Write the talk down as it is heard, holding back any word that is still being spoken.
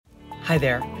Hi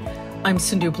there. I'm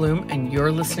Sindhu Bloom, and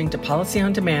you're listening to Policy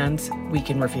on Demand's Week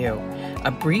in Review,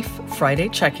 a brief Friday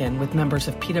check-in with members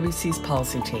of PwC's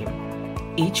policy team.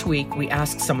 Each week, we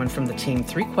ask someone from the team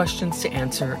 3 questions to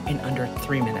answer in under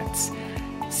 3 minutes.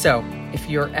 So, if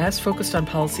you're as focused on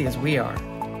policy as we are,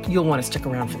 you'll want to stick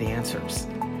around for the answers.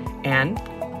 And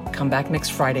come back next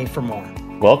Friday for more.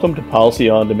 Welcome to Policy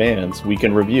on Demand's Week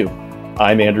in Review.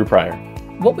 I'm Andrew Pryor.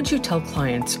 What would you tell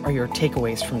clients are your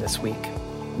takeaways from this week?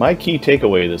 My key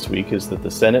takeaway this week is that the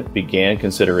Senate began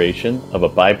consideration of a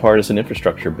bipartisan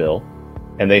infrastructure bill,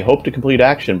 and they hope to complete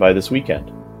action by this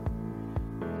weekend.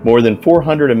 More than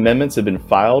 400 amendments have been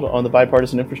filed on the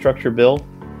bipartisan infrastructure bill,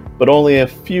 but only a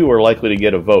few are likely to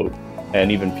get a vote,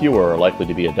 and even fewer are likely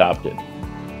to be adopted.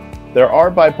 There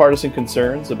are bipartisan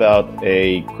concerns about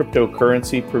a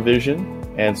cryptocurrency provision,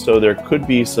 and so there could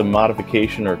be some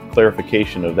modification or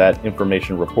clarification of that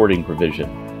information reporting provision.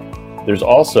 There's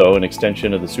also an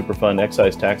extension of the Superfund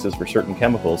excise taxes for certain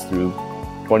chemicals through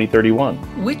 2031.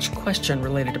 Which question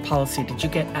related to policy did you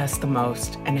get asked the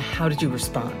most, and how did you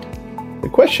respond? The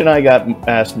question I got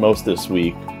asked most this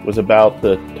week was about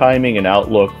the timing and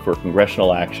outlook for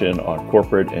congressional action on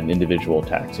corporate and individual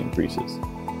tax increases.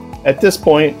 At this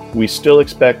point, we still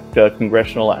expect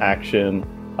congressional action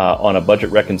on a budget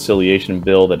reconciliation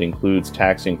bill that includes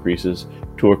tax increases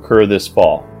to occur this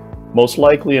fall, most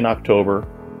likely in October,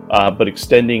 but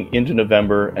extending into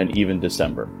November and even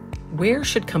December. Where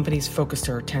should companies focus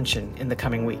their attention in the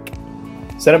coming week?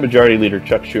 Senate Majority Leader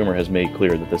Chuck Schumer has made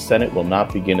clear that the Senate will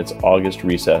not begin its August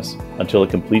recess until it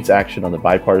completes action on the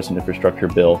bipartisan infrastructure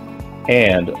bill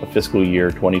and a fiscal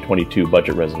year 2022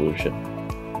 budget resolution.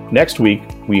 Next week,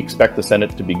 we expect the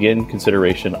Senate to begin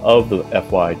consideration of the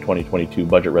FY 2022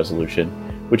 budget resolution,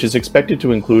 which is expected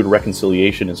to include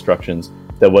reconciliation instructions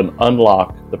that would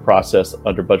unlock the process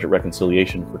under budget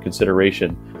reconciliation for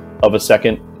consideration of a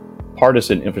second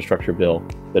partisan infrastructure bill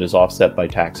that is offset by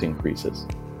tax increases.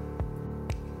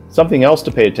 Something else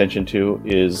to pay attention to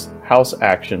is House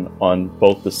action on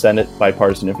both the Senate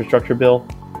bipartisan infrastructure bill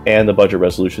and the budget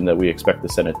resolution that we expect the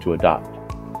Senate to adopt.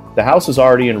 The House is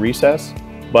already in recess,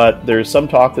 but there's some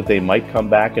talk that they might come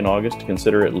back in August to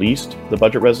consider at least the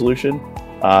budget resolution.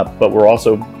 But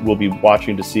we'll be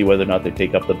watching to see whether or not they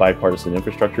take up the bipartisan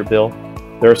infrastructure bill.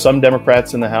 There are some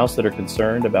Democrats in the House that are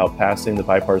concerned about passing the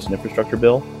bipartisan infrastructure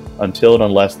bill until and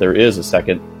unless there is a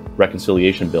second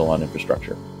reconciliation bill on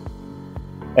infrastructure.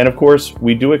 And of course,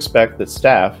 we do expect that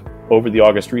staff over the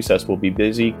August recess will be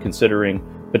busy considering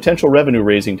potential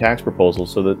revenue-raising tax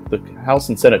proposals so that the House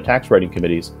and Senate tax writing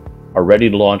committees are ready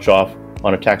to launch off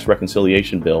on a tax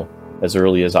reconciliation bill as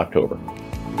early as October.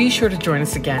 Be sure to join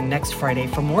us again next Friday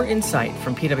for more insight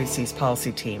from PwC's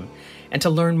policy team. And to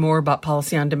learn more about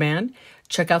Policy on Demand,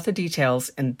 check out the details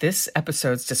in this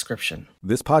episode's description.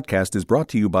 This podcast is brought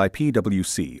to you by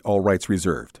PwC, all rights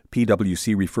reserved.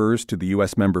 PwC refers to the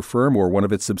U.S. member firm or one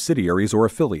of its subsidiaries or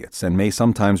affiliates and may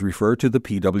sometimes refer to the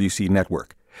PwC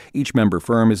network. Each member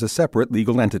firm is a separate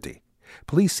legal entity.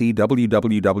 Please see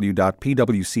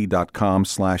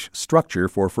www.pwc.com/structure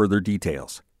for further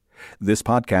details. This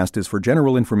podcast is for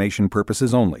general information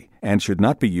purposes only and should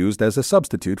not be used as a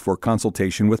substitute for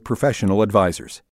consultation with professional advisors.